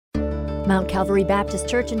Mount Calvary Baptist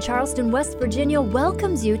Church in Charleston, West Virginia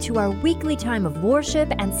welcomes you to our weekly time of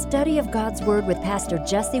worship and study of God's Word with Pastor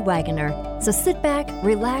Jesse Wagoner. So sit back,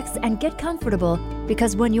 relax, and get comfortable,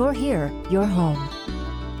 because when you're here, you're home.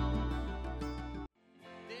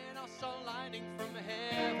 Then I saw lightning from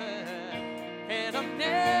heaven, and I've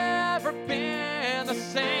never been the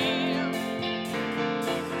same.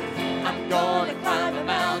 I'm gonna climb a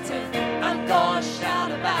mountain, I'm gonna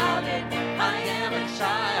shout about it. I am a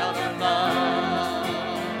child of love.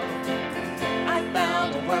 I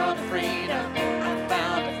found a world of freedom, I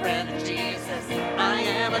found a friend in Jesus. I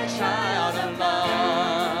am a child of love.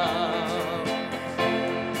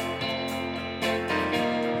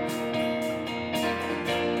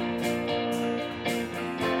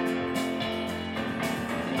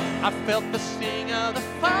 I felt the sting of the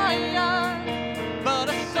fire, but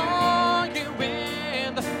I saw you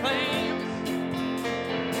in the flames.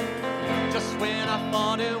 Just when I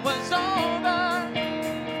thought it was over,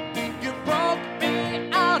 you broke me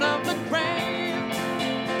out of the grave.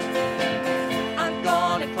 I'm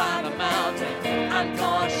gonna climb a mountain, I'm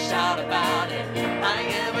gonna shout about it. I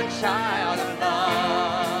am a child of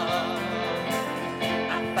love.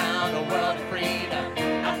 I found a world of freedom,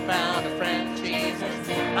 I found a friend in Jesus.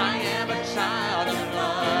 I am a child of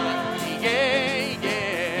love. Yeah,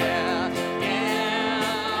 yeah,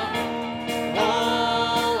 yeah.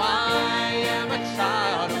 Oh, I am a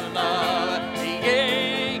child of love.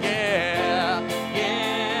 Yeah, yeah,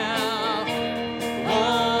 yeah.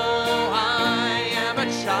 Oh, I am a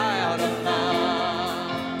child of love.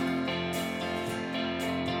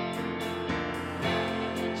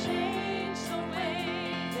 Change the way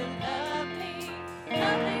you love me.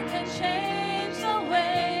 Nothing can change the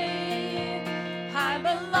way I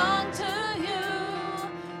belong to you.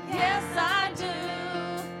 Yes, I do.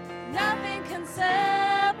 Nothing can separate.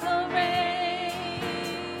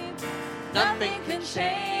 Nothing can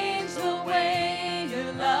change the way you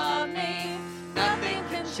love me. Nothing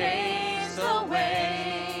can change the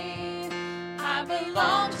way I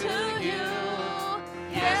belong to you.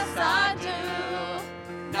 Yes, I do.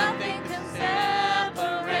 Nothing can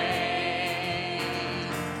separate.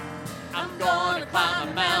 I'm gonna climb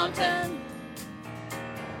a mountain.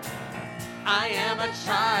 I am a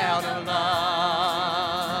child of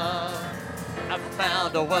love. I've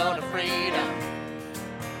found a world of freedom.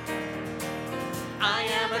 I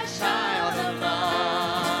am a child of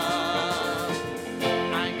love.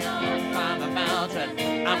 I'm gonna climb a mountain.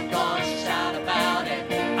 I'm gonna shout about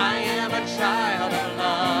it. I am a child of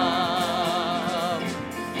love.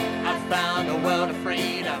 I found a world of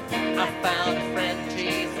freedom. I found a friend in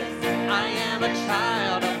Jesus. I am a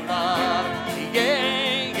child of love.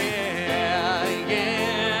 Yeah, yeah,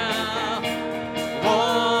 yeah.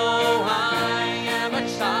 Oh, I am a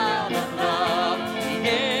child of love.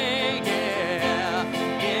 Yeah, yeah,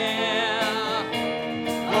 yeah.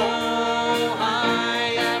 Oh,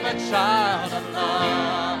 I am a child of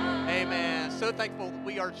love. Amen. So thankful that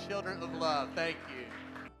we are children of love. Thank you.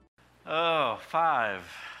 Oh, 1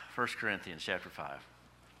 Corinthians chapter 5.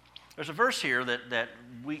 There's a verse here that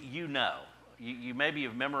you know. You maybe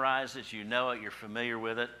have memorized it, you know it, you're familiar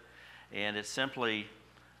with it, and it's simply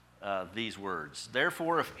these words.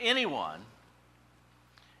 Therefore, if anyone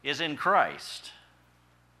is in Christ,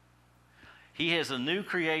 he is a new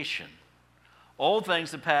creation. Old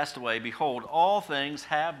things have passed away. Behold, all things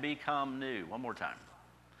have become new. One more time.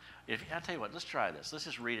 I'll tell you what, let's try this. Let's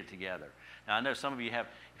just read it together. Now, I know some of you have,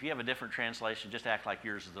 if you have a different translation, just act like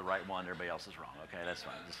yours is the right one, everybody else is wrong. Okay, that's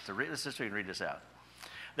fine. Let's just read this out.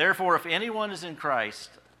 Therefore, if anyone is in Christ,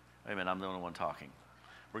 wait a minute, I'm the only one talking.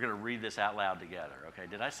 We're going to read this out loud together. Okay,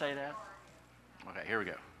 did I say that? Okay, here we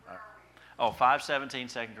go. Oh, 5:17,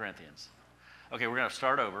 2 Corinthians. Okay, we're going to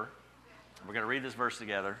start over. We're going to read this verse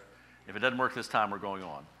together. If it doesn't work this time, we're going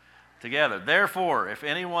on. Together. Therefore, if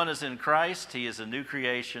anyone is in Christ, he is a new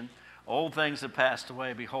creation. Old things have passed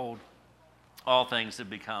away. Behold, all things have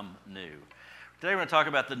become new. Today we're going to talk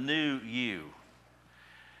about the new you.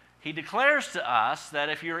 He declares to us that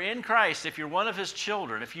if you're in Christ, if you're one of his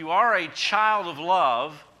children, if you are a child of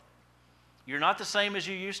love, you're not the same as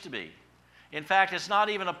you used to be. In fact, it's not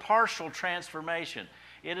even a partial transformation.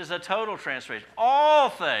 It is a total transformation. All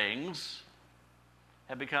things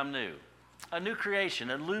have become new. A new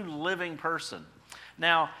creation, a new living person.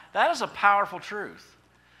 Now, that is a powerful truth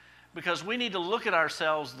because we need to look at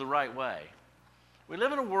ourselves the right way. We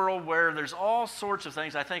live in a world where there's all sorts of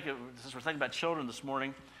things. I think, since we're thinking about children this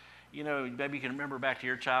morning, you know, maybe you can remember back to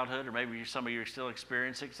your childhood, or maybe some of you are still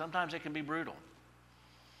experiencing. Sometimes it can be brutal.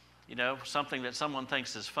 You know, something that someone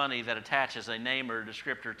thinks is funny that attaches a name or a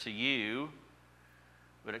descriptor to you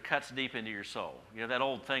but it cuts deep into your soul. You know, that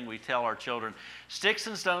old thing we tell our children, sticks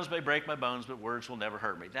and stones may break my bones, but words will never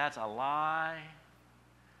hurt me. That's a lie.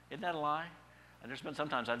 Isn't that a lie? And there's been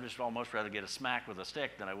sometimes I'd just almost rather get a smack with a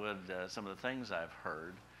stick than I would some of the things I've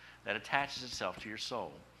heard that attaches itself to your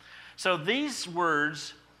soul. So these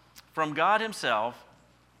words from God himself,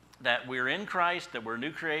 that we're in Christ, that we're a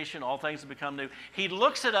new creation, all things have become new, he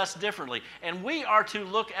looks at us differently. And we are to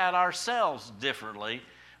look at ourselves differently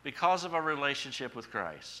because of our relationship with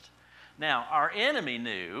Christ. Now, our enemy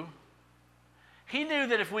knew, he knew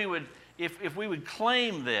that if we would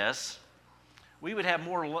claim this, we would have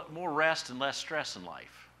more rest and less stress in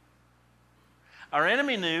life. Our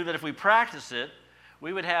enemy knew that if we practice it,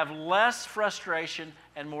 we would have less frustration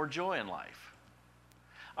and more joy in life.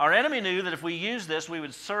 Our enemy knew that if we use this, we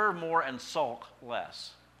would serve more and sulk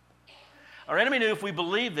less. Our enemy knew if we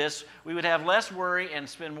believed this, we would have less worry and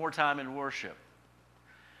spend more time in worship.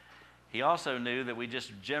 He also knew that we'd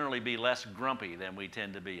just generally be less grumpy than we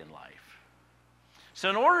tend to be in life. So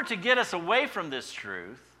in order to get us away from this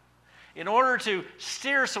truth, in order to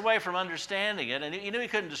steer us away from understanding it, and he knew he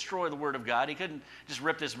couldn't destroy the Word of God. He couldn't just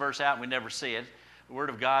rip this verse out and we never see it. The Word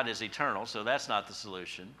of God is eternal, so that's not the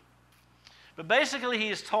solution. But basically, he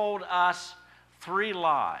has told us 3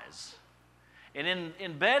 lies. And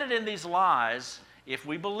embedded in these lies, if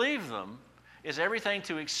we believe them, is everything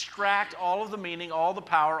to extract all of the meaning, all the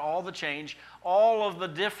power, all the change, all of the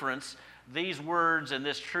difference, these words and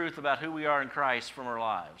this truth about who we are in Christ from our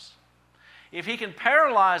lives. If he can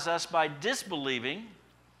paralyze us by disbelieving,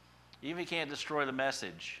 even if he can't destroy the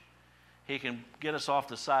message, he can get us off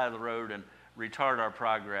the side of the road and retard our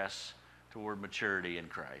progress toward maturity in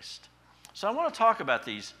Christ. So I want to talk about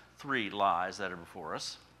these 3 lies that are before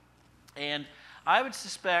us. And I would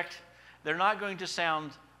suspect they're not going to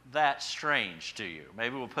sound that strange to you.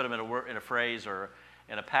 Maybe we'll put them in a phrase or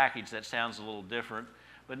in a package that sounds a little different.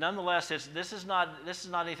 But nonetheless, this is not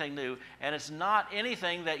anything new, and it's not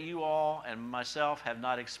anything that you all and myself have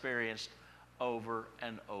not experienced over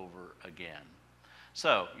and over again.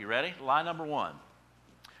 So, you ready? Lie number 1.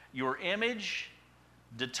 Your image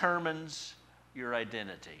determines your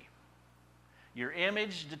identity. Your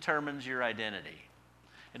image determines your identity.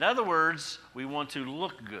 In other words, we want to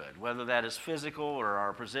look good, whether that is physical or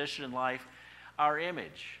our position in life, our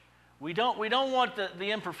image. We don't want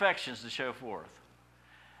the imperfections to show forth.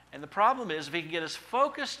 And the problem is, if he can get us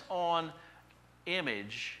focused on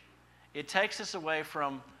image, it takes us away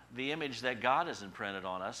from the image that God has imprinted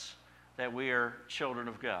on us, that we are children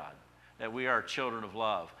of God, that we are children of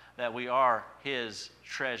love, that we are his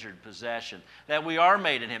treasured possession, that we are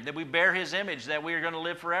made in him, that we bear his image, that we are going to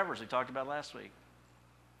live forever, as we talked about last week.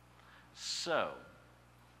 So,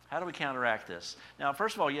 how do we counteract this? Now,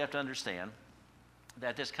 first of all, you have to understand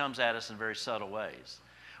that this comes at us in very subtle ways.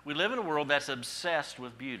 We live in a world that's obsessed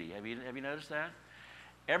with beauty. Have you noticed that?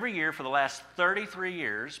 Every year for the last 33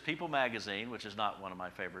 years, People Magazine, which is not one of my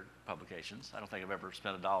favorite publications. I don't think I've ever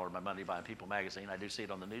spent $1 of my money buying People Magazine. I do see it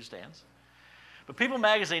on the newsstands. But People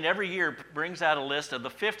Magazine every year brings out a list of the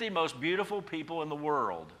 50 most beautiful people in the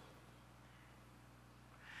world.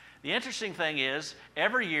 The interesting thing is,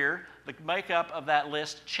 every year, the makeup of that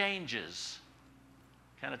list changes.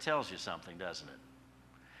 Kind of tells you something, doesn't it?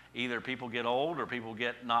 Either people get old, or people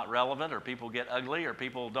get not relevant, or people get ugly, or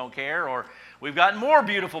people don't care, or we've got more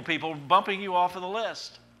beautiful people bumping you off of the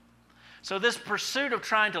list. So this pursuit of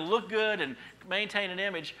trying to look good and maintain an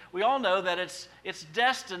image, we all know that it's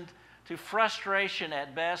destined to frustration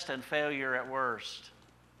at best and failure at worst.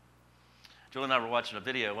 Julie and I were watching a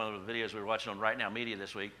video, one of the videos we were watching on Right Now Media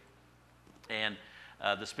this week, and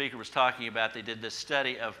the speaker was talking about, they did this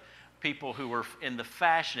study of people who were in the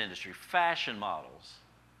fashion industry, fashion models.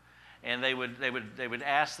 And they would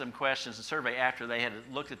ask them questions and survey after they had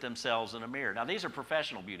looked at themselves in a mirror. Now, these are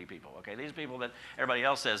professional beauty people, okay? These are people that everybody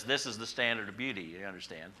else says, this is the standard of beauty, you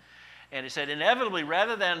understand? And it said, inevitably,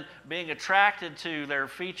 rather than being attracted to their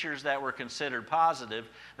features that were considered positive,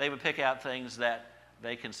 they would pick out things that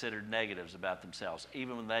they considered negatives about themselves,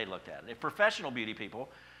 even when they looked at it. If professional beauty people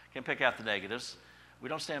can pick out the negatives, we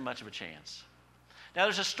don't stand much of a chance. Now,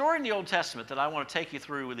 there's a story in the Old Testament that I want to take you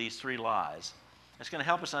through with these 3 lies. It's going to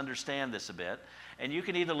help us understand this a bit. And you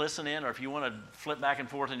can either listen in, or if you want to flip back and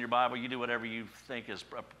forth in your Bible, you do whatever you think is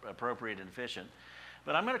appropriate and efficient.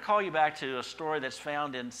 But I'm going to call you back to a story that's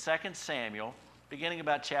found in 2 Samuel, beginning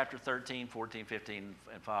about chapter 13, 14, 15,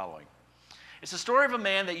 and following. It's the story of a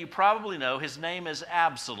man that you probably know. His name is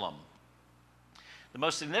Absalom. The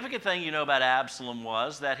most significant thing you know about Absalom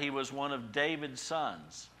was that he was one of David's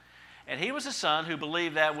sons. And he was a son who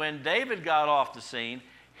believed that when David got off the scene,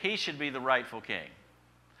 he should be the rightful king.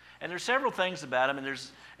 And there's several things about him,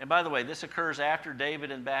 and And by the way, this occurs after David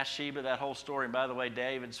and Bathsheba, that whole story. And by the way,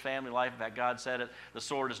 David's family life, in fact, God said it, the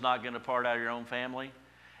sword is not going to depart out of your own family.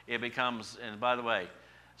 It becomes, and by the way,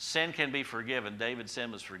 sin can be forgiven. David's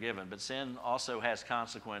sin was forgiven, but sin also has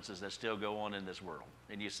consequences that still go on in this world.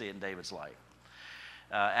 And you see it in David's life.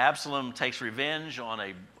 Absalom takes revenge on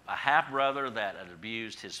a half-brother that had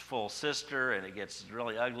abused his full sister, and it gets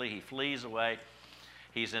really ugly. He flees away.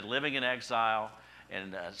 He's living in exile.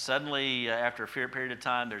 And suddenly, after a period of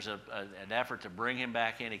time, there's an effort to bring him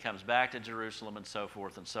back in. He comes back to Jerusalem and so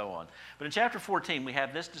forth and so on. But in chapter 14, we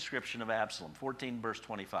have this description of Absalom, 14 verse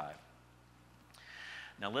 25.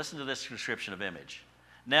 Now listen to this description of image.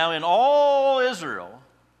 Now in all Israel,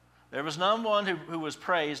 there was none one who was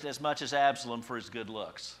praised as much as Absalom for his good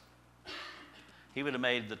looks. He would have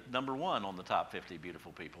made the number one on the top 50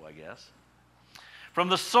 beautiful people, I guess. From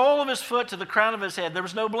the sole of his foot to the crown of his head, there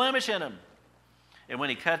was no blemish in him. And when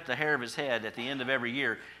he cut the hair of his head at the end of every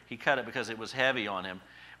year, he cut it because it was heavy on him.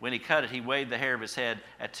 When he cut it, he weighed the hair of his head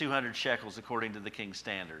at 200 shekels according to the king's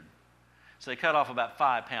standard. So they cut off about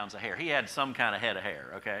 5 pounds of hair. He had some kind of head of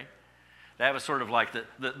hair, okay? That was sort of like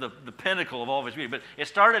the pinnacle of all of his beauty. But it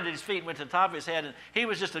started at his feet, went to the top of his head, and he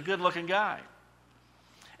was just a good-looking guy.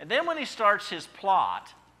 And then when he starts his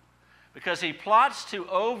plot, because he plots to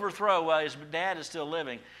overthrow while his dad is still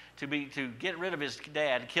living, to get rid of his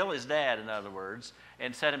dad, kill his dad, in other words,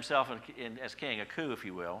 and set himself as king, a coup, if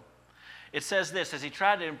you will. It says this, as he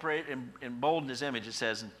tried to embolden his image, it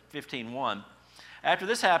says in 15:1, after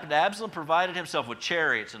this happened, Absalom provided himself with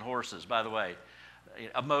chariots and horses, by the way,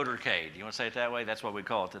 a motorcade. You want to say it that way? That's what we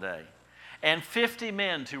call it today. And 50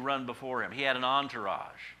 men to run before him. He had an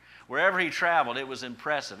entourage. Wherever he traveled, it was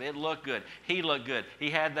impressive. It looked good. He looked good.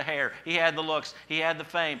 He had the hair. He had the looks. He had the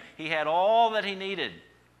fame. He had all that he needed.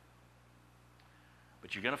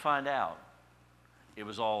 But you're going to find out it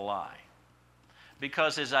was all a lie.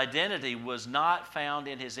 Because his identity was not found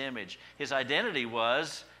in his image. His identity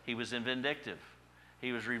was he was vindictive.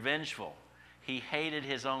 He was revengeful. He hated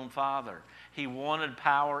his own father. He wanted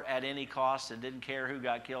power at any cost and didn't care who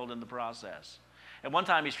got killed in the process. At one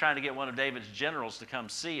time, he's trying to get one of David's generals to come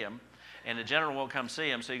see him, and the general won't come see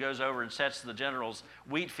him, so he goes over and sets the general's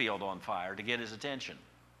wheat field on fire to get his attention.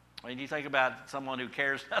 I mean, you think about someone who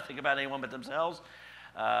cares nothing about anyone but themselves.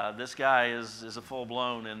 This guy is a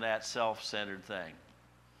full-blown in that self-centered thing.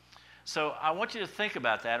 So I want you to think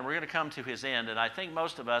about that, and we're going to come to his end. And I think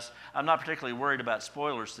most of us, I'm not particularly worried about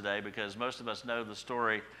spoilers today because most of us know the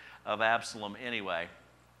story of Absalom anyway.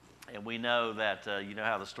 And we know that you know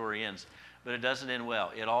how the story ends. But it doesn't end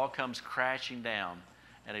well. It all comes crashing down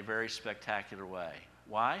in a very spectacular way.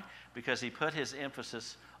 Why? Because he put his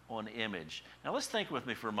emphasis on image. Now let's think with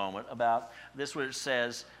me for a moment about this where it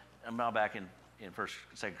says, I'm now back in 2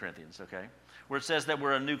 Corinthians, okay? Where it says that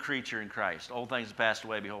we're a new creature in Christ. Old things have passed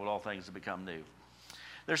away, behold, all things have become new.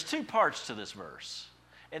 There's two parts to this verse.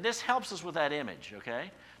 And this helps us with that image, okay?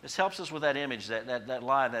 This helps us with that image, that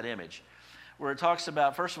lie, that image. Where it talks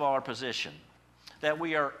about, first of all, our position. That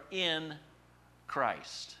we are in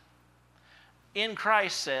Christ. In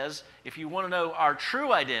Christ says, if you want to know our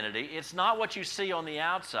true identity, it's not what you see on the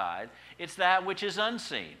outside, it's that which is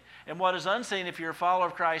unseen. And what is unseen, if you're a follower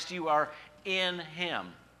of Christ, you are in Him.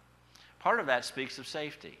 Part of that speaks of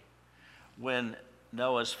safety. When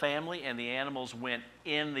Noah's family and the animals went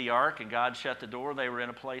in the ark and God shut the door, they were in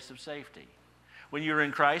a place of safety. When you're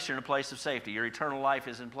in Christ, you're in a place of safety. Your eternal life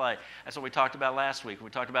is in play. That's what we talked about last week. We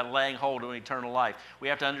talked about laying hold on eternal life. We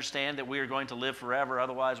have to understand that we are going to live forever,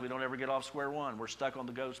 otherwise we don't ever get off square one. We're stuck on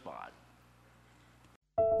the go spot.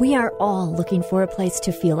 We are all looking for a place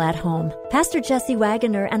to feel at home. Pastor Jesse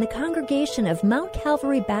Wagoner and the congregation of Mount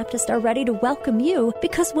Calvary Baptist are ready to welcome you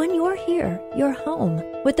because when you're here, you're home.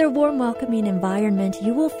 With their warm, welcoming environment,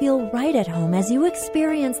 you will feel right at home as you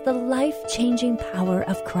experience the life-changing power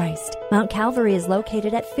of Christ. Mount Calvary is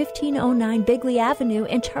located at 1509 Bigley Avenue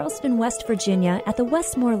in Charleston, West Virginia at the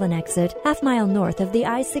Westmoreland exit, half-mile north of the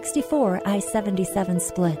I-64, I-77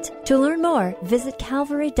 split. To learn more, visit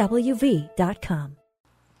calvarywv.com.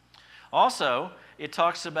 Also, it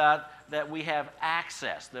talks about that we have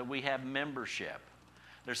access, that we have membership.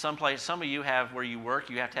 There's some place, some of you have where you work,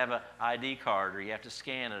 you have to have an ID card, or you have to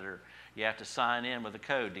scan it, or you have to sign in with a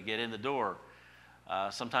code to get in the door.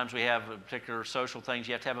 Sometimes we have particular social things,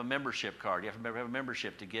 you have to have a membership card, you have to have a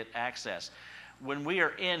membership to get access. When we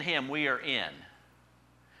are in Him, we are in.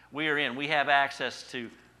 We are in. We have access to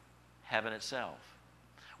heaven itself.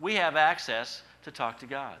 We have access to talk to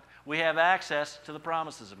God. We have access to the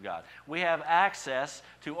promises of God. We have access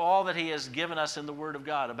to all that He has given us in the Word of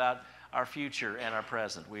God about our future and our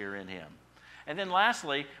present. We are in Him. And then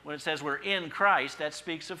lastly, when it says we're in Christ, that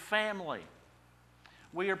speaks of family.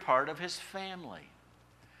 We are part of his family.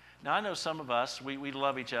 Now, I know some of us, we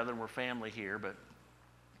love each other and we're family here, but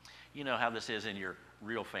you know how this is in your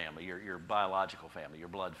real family, your biological family, your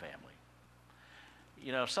blood family.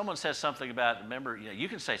 You know, if someone says something about a member, you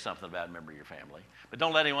can say something about a member of your family, but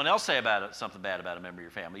don't let anyone else say something bad about a member of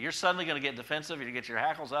your family. You're suddenly going to get defensive, you're going to get your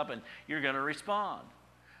hackles up, and you're going to respond.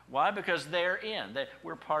 Why? Because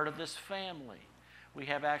we're part of this family. We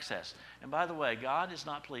have access. And by the way, God is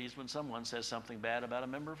not pleased when someone says something bad about a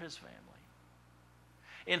member of his family.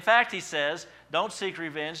 In fact, he says, don't seek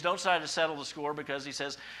revenge, don't try to settle the score, because he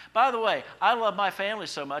says, by the way, I love my family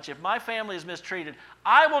so much, if my family is mistreated,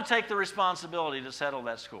 I will take the responsibility to settle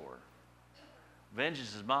that score.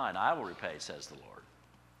 Vengeance is mine, I will repay, says the Lord.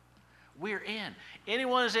 We're in.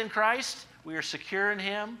 Anyone who's in Christ, we are secure in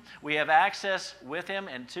him, we have access with him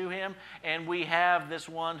and to him, and we have this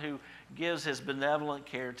one who gives his benevolent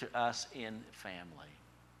care to us in family.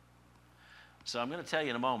 So I'm going to tell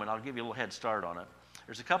you in a moment, I'll give you a little head start on it.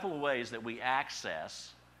 There's a couple of ways that we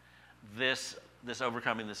access this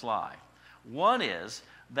overcoming this lie. One is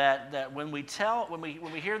that when we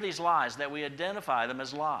hear these lies, that we identify them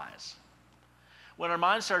as lies. When our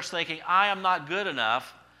mind starts thinking, I am not good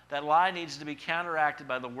enough, that lie needs to be counteracted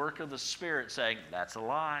by the work of the Spirit saying, that's a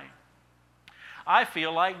lie. I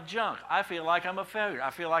feel like junk. I feel like I'm a failure. I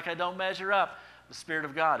feel like I don't measure up. The Spirit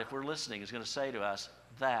of God, if we're listening, is going to say to us,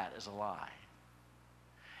 that is a lie.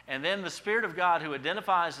 And then the Spirit of God, who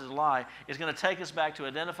identifies as a lie, is going to take us back to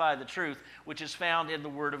identify the truth, which is found in the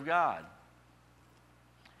Word of God.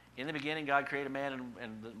 In the beginning, God created man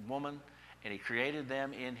and the woman, and he created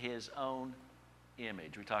them in his own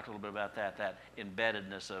image. We talked a little bit about that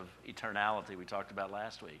embeddedness of eternality we talked about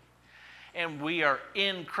last week. And we are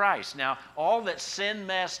in Christ. Now, all that sin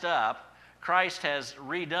messed up, Christ has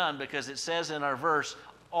redone, because it says in our verse,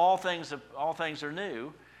 all things are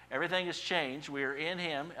new. Everything has changed. We are in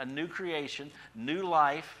him, a new creation, new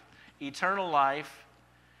life, eternal life.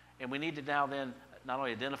 And we need to now then not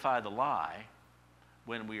only identify the lie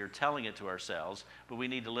when we are telling it to ourselves, but we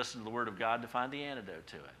need to listen to the Word of God to find the antidote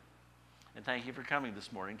to it. And thank you for coming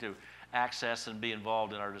this morning to access and be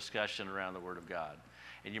involved in our discussion around the Word of God.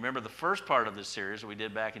 And you remember the first part of this series that we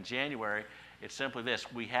did back in January, it's simply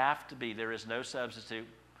this. We have to be, there is no substitute,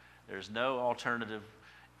 there's no alternative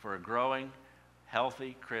for a growing,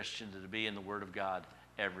 healthy Christian to be in the Word of God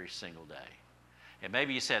every single day. And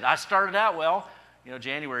maybe you said, I started out well. You know,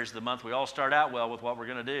 January is the month we all start out well with what we're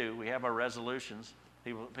going to do. We have our resolutions.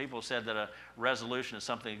 People said that a resolution is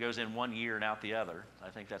something that goes in one year and out the other. I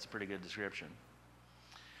think that's a pretty good description.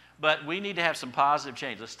 But we need to have some positive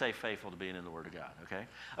change. Let's stay faithful to being in the Word of God, okay?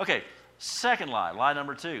 Okay, second lie, lie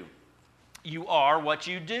number 2. You are what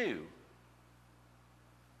you do.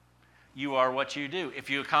 You are what you do. If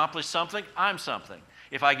you accomplish something, I'm something.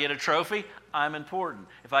 If I get a trophy, I'm important.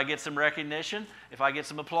 If I get some recognition, if I get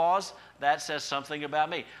some applause, that says something about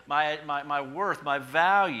me. My worth, my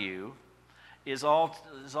value is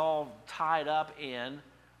all tied up in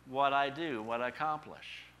what I do, what I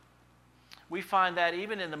accomplish. We find that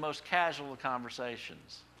even in the most casual of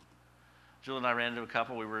conversations. Julie and I ran into a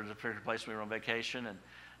couple. We were at a particular place. We were on vacation,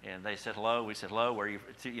 and they said hello. We said hello. Where are you?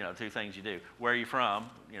 Two things you do. Where are you from?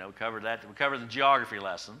 We covered that. We covered the geography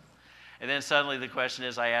lesson, and then suddenly the question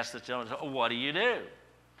is, I asked the children, "What do you do?"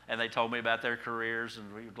 And they told me about their careers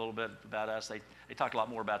and a little bit about us. They talked a lot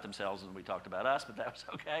more about themselves than we talked about us, but that was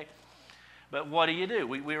okay. But what do you do?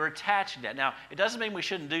 We were attached to that. Now, it doesn't mean we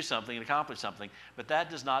shouldn't do something and accomplish something, but that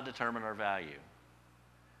does not determine our value.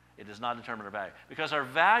 It does not determine our value, because our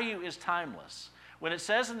value is timeless. When it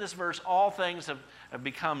says in this verse, all things have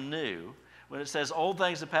become new, when it says old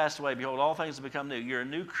things have passed away, behold, all things have become new, you're a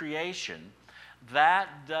new creation, that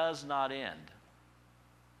does not end.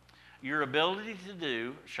 Your ability to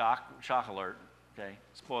do, shock alert, okay,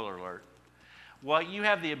 spoiler alert, what you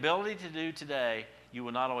have the ability to do today, you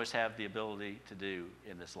will not always have the ability to do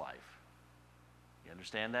in this life. You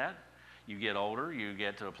understand that? You get older, you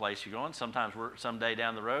get to a place you're going. Sometimes someday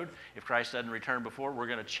down the road, if Christ doesn't return before, we're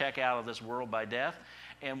going to check out of this world by death.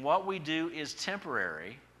 And what we do is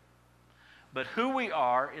temporary, but who we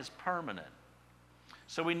are is permanent.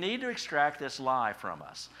 So we need to extract this lie from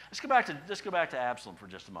us. Let's go back to Absalom for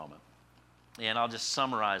just a moment. And I'll just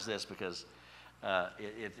summarize this because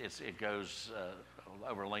it goes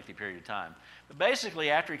over a lengthy period of time. But basically,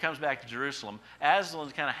 after he comes back to Jerusalem, Absalom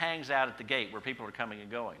kind of hangs out at the gate where people are coming and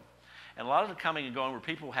going. And a lot of the coming and going where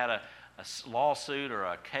people had a lawsuit or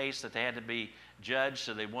a case that they had to be judged,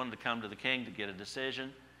 so they wanted to come to the king to get a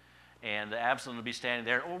decision. And Absalom would be standing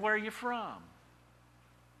there, well, where are you from?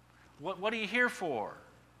 What are you here for?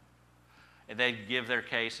 And they'd give their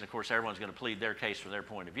case, and of course everyone's going to plead their case from their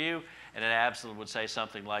point of view, and then Absalom would say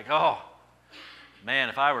something like, oh, man,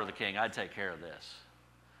 if I were the king, I'd take care of this.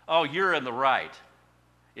 Oh, you're in the right.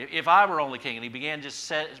 If I were only king. And he began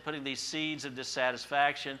just putting these seeds of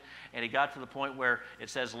dissatisfaction, and he got to the point where it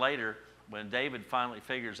says later, when David finally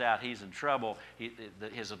figures out he's in trouble,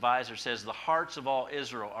 his advisor says, the hearts of all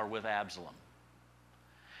Israel are with Absalom.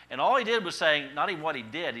 And all he did was saying, not even what he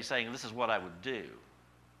did, he's saying, this is what I would do.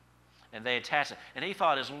 And they attached it. And he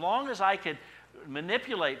thought, as long as I could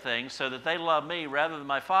manipulate things so that they love me rather than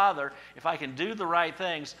my father, if I can do the right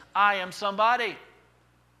things, I am somebody.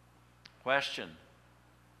 Question,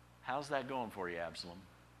 how's that going for you, Absalom?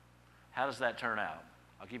 How does that turn out?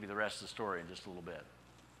 I'll give you the rest of the story in just a little bit.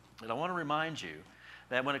 And I want to remind you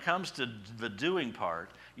that when it comes to the doing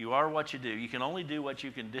part, you are what you do. You can only do what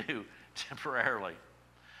you can do temporarily.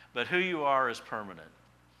 But who you are is permanent.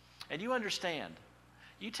 And you understand,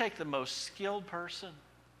 you take the most skilled person,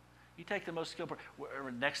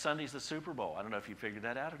 next Sunday's the Super Bowl. I don't know if you figured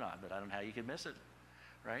that out or not, but I don't know how you could miss it,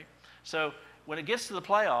 right? So when it gets to the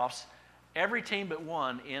playoffs, every team but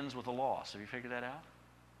one ends with a loss. Have you figured that out?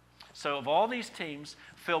 So of all these teams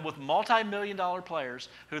filled with multi-million-dollar players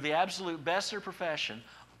who are the absolute best of their profession,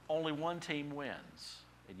 only one team wins.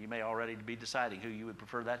 And you may already be deciding who you would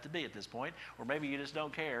prefer that to be at this point, or maybe you just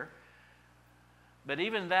don't care. But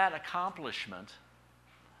even that accomplishment,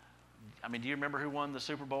 I mean, do you remember who won the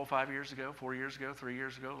Super Bowl 5 years ago, 4 years ago, 3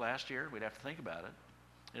 years ago, last year? We'd have to think about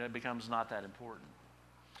it. It becomes not that important.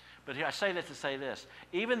 But I say that to say this.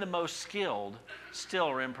 Even the most skilled still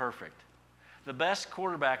are imperfect. The best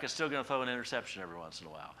quarterback is still going to throw an interception every once in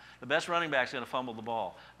a while. The best running back is going to fumble the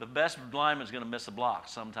ball. The best lineman is going to miss a block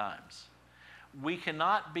sometimes. We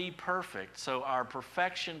cannot be perfect, so our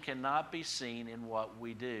perfection cannot be seen in what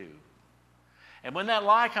we do. And when that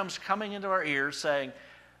lie comes coming into our ears saying,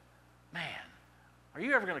 man, are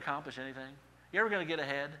you ever going to accomplish anything? You ever going to get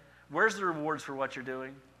ahead? Where's the rewards for what you're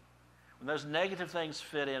doing? When those negative things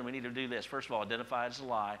fit in, we need to do this. First of all, identify it as a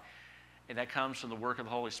lie, and that comes from the work of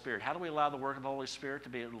the Holy Spirit. How do we allow the work of the Holy Spirit to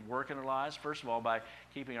be at work in our lives? First of all, by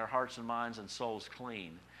keeping our hearts and minds and souls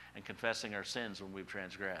clean and confessing our sins when we've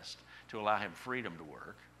transgressed, to allow Him freedom to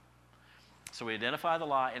work. So we identify the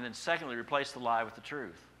lie, and then secondly, replace the lie with the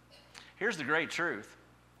truth. Here's the great truth.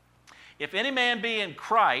 If any man be in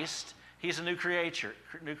Christ, he's a new creation.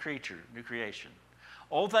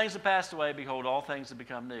 Old things have passed away, behold, all things have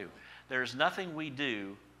become new. There's nothing we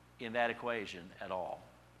do in that equation at all.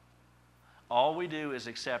 All we do is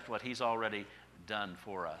accept what He's already done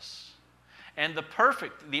for us. And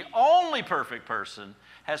the only perfect person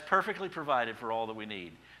has perfectly provided for all that we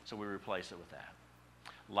need. So we replace it with that.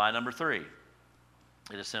 Lie number 3,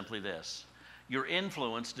 it is simply this. Your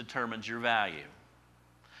influence determines your value.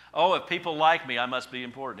 Oh, if people like me, I must be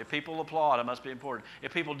important. If people applaud, I must be important.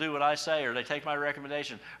 If people do what I say, or they take my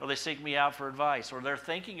recommendation, or they seek me out for advice, or they're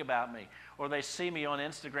thinking about me, or they see me on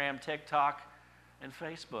Instagram, TikTok, and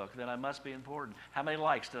Facebook, then I must be important. How many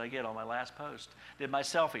likes did I get on my last post? Did my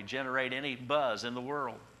selfie generate any buzz in the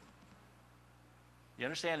world? You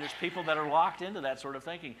understand? There's people that are locked into that sort of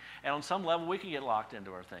thinking. And on some level, we can get locked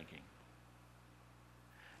into our thinking.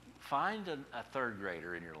 Find a third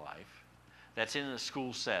grader in your life that's in a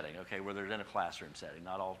school setting, okay, where they're in a classroom setting.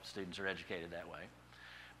 Not all students are educated that way.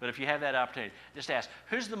 But if you have that opportunity, just ask,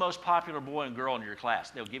 who's the most popular boy and girl in your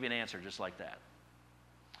class? They'll give you an answer just like that.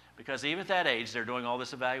 Because even at that age, they're doing all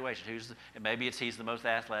this evaluation. And maybe he's the most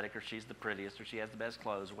athletic, or she's the prettiest, or she has the best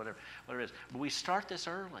clothes, or whatever it is. But we start this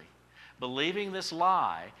early, believing this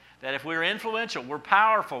lie that if we're influential, we're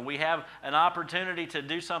powerful, we have an opportunity to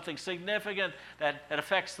do something significant that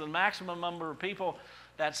affects the maximum number of people,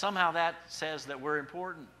 that somehow that says that we're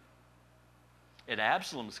important. In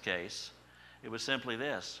Absalom's case, it was simply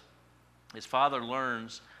this. His father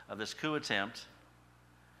learns of this coup attempt,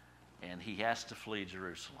 and he has to flee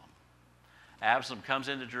Jerusalem. Absalom comes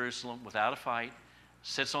into Jerusalem without a fight,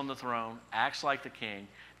 sits on the throne, acts like the king.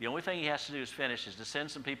 The only thing he has to do is to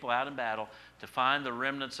send some people out in battle to find the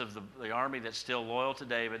remnants of the army that's still loyal to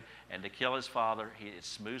David and to kill his father. It's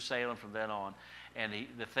smooth sailing from then on. And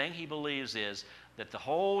the thing he believes is that the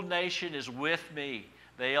whole nation is with me.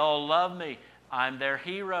 They all love me. I'm their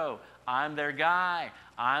hero. I'm their guy.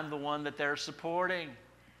 I'm the one that they're supporting.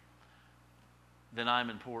 Then I'm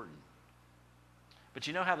important. But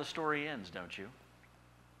you know how the story ends, don't you?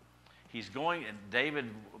 And David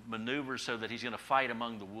maneuvers so that he's going to fight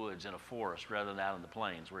among the woods in a forest rather than out in the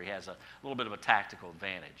plains, where he has a little bit of a tactical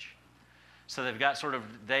advantage. So they've got sort of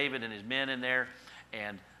David and his men in there,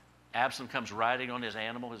 and Absalom comes riding on his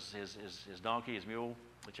animal, his donkey, his mule,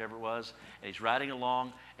 whichever it was, and he's riding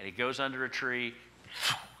along, and he goes under a tree,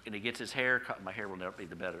 and he gets his hair caught. My hair will never be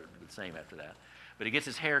the same after that. But he gets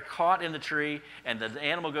his hair caught in the tree, and the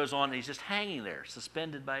animal goes on, and he's just hanging there,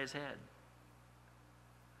 suspended by his head.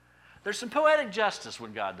 There's some poetic justice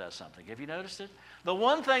when God does something. Have you noticed it? The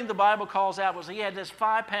one thing the Bible calls out was he had this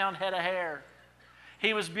 5-pound head of hair.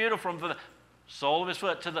 He was beautiful from the sole of his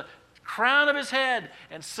foot to the crown of his head,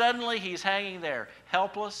 and suddenly he's hanging there,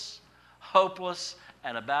 helpless, hopeless,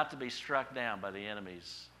 and about to be struck down by the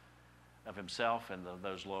enemies of himself and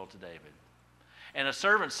those loyal to David. And a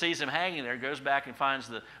servant sees him hanging there, goes back and finds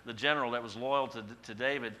the general that was loyal to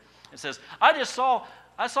David and says, I saw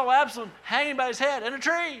Absalom hanging by his head in a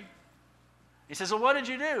tree. He says, well, what did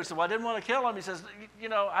you do? He said, well, I didn't want to kill him. He says,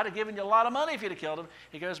 I'd have given you a lot of money if you'd have killed him.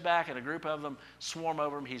 He goes back, and a group of them swarm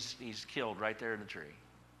over him. He's killed right there in the tree.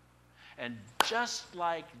 And just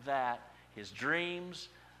like that, his dreams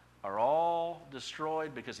are all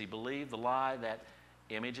destroyed because he believed the lie that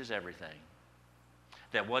image is everything,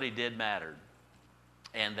 that what he did mattered,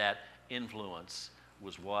 and that influence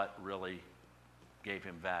was what really gave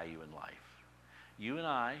him value in life. You and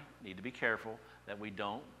I need to be careful that we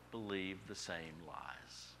don't believe the same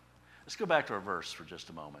lies. Let's go back to our verse for just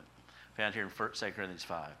a moment, found here in 2 Corinthians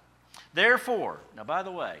 5. Therefore, now by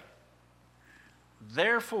the way,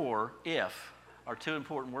 therefore, if are two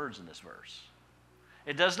important words in this verse.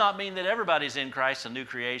 It does not mean that everybody's in Christ, a new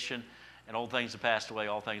creation, and old things have passed away,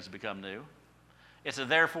 all things have become new. It's a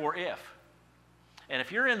therefore if. And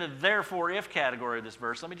if you're in the therefore if category of this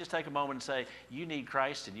verse, let me just take a moment and say, you need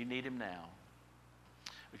Christ and you need him now.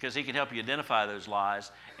 Because he can help you identify those lies,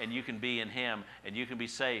 and you can be in him, and you can be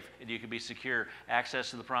safe, and you can be secure, access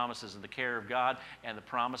to the promises and the care of God, and the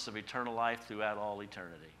promise of eternal life throughout all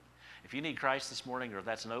eternity. If you need Christ this morning, or if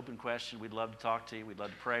that's an open question, we'd love to talk to you. We'd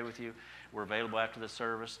love to pray with you. We're available after the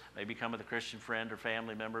service. Maybe come with a Christian friend or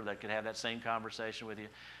family member that could have that same conversation with you.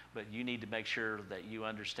 But you need to make sure that you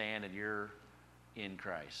understand and you're in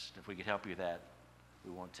Christ. If we could help you with that,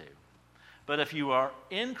 we want to. But if you are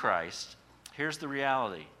in Christ, here's the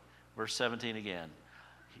reality. Verse 17 again.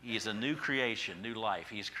 He is a new creation, new life.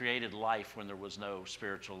 He's created life when there was no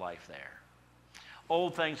spiritual life there.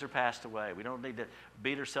 Old things are passed away. We don't need to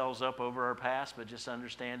beat ourselves up over our past, but just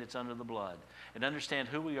understand it's under the blood. And understand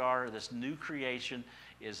who we are. This new creation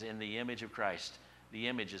is in the image of Christ. The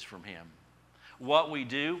image is from him. What we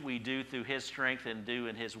do through his strength and do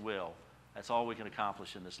in his will. That's all we can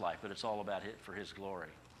accomplish in this life, but it's all about it for his glory.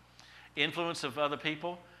 Influence of other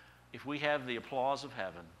people. If we have the applause of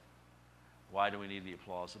heaven, why do we need the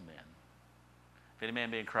applause of men? If any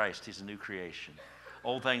man be in Christ, he's a new creation.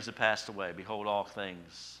 Old things have passed away. Behold, all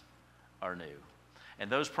things are new. And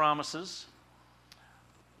those promises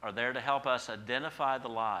are there to help us identify the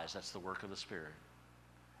lies. That's the work of the Spirit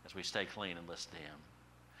as we stay clean and listen to him.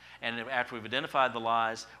 And after we've identified the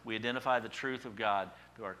lies, we identify the truth of God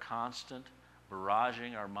through our constant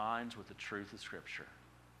barraging our minds with the truth of Scripture.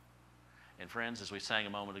 And friends, as we sang a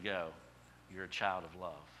moment ago, you're a child of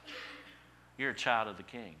love. You're a child of the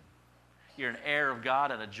King. You're an heir of God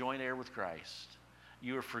and a joint heir with Christ.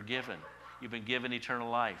 You are forgiven. You've been given eternal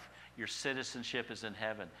life. Your citizenship is in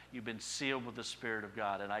heaven. You've been sealed with the Spirit of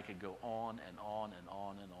God. And I could go on and on and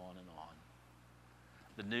on and on and on.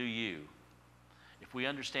 The new you. If we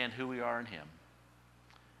understand who we are in him,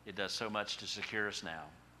 it does so much to secure us now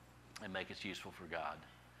and make us useful for God.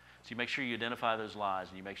 So you make sure you identify those lies,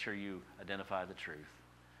 and you make sure you identify the truth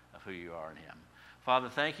of who you are in him. Father,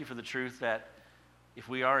 thank you for the truth that if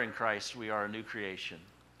we are in Christ, we are a new creation.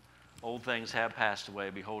 Old things have passed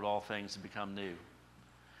away. Behold, all things have become new.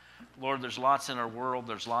 Lord, there's lots in our world.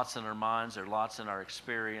 There's lots in our minds. There's lots in our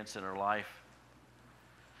experience, in our life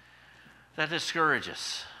that discourage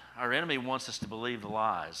us. Our enemy wants us to believe the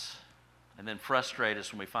lies and then frustrate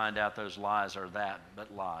us when we find out those lies are that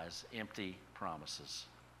but lies, empty promises.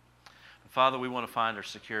 Father, we want to find our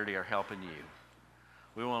security, our help in you.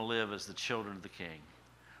 We want to live as the children of the King.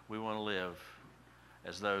 We want to live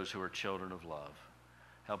as those who are children of love.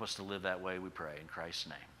 Help us to live that way, we pray. In Christ's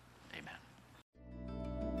name, amen.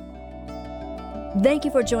 Thank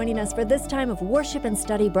you for joining us for this time of worship and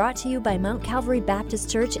study brought to you by Mount Calvary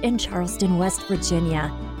Baptist Church in Charleston, West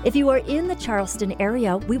Virginia. If you are in the Charleston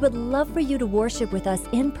area, we would love for you to worship with us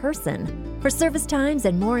in person. For service times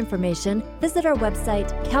and more information, visit our website,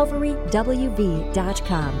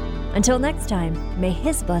 calvarywv.com. Until next time, may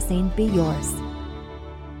his blessing be yours.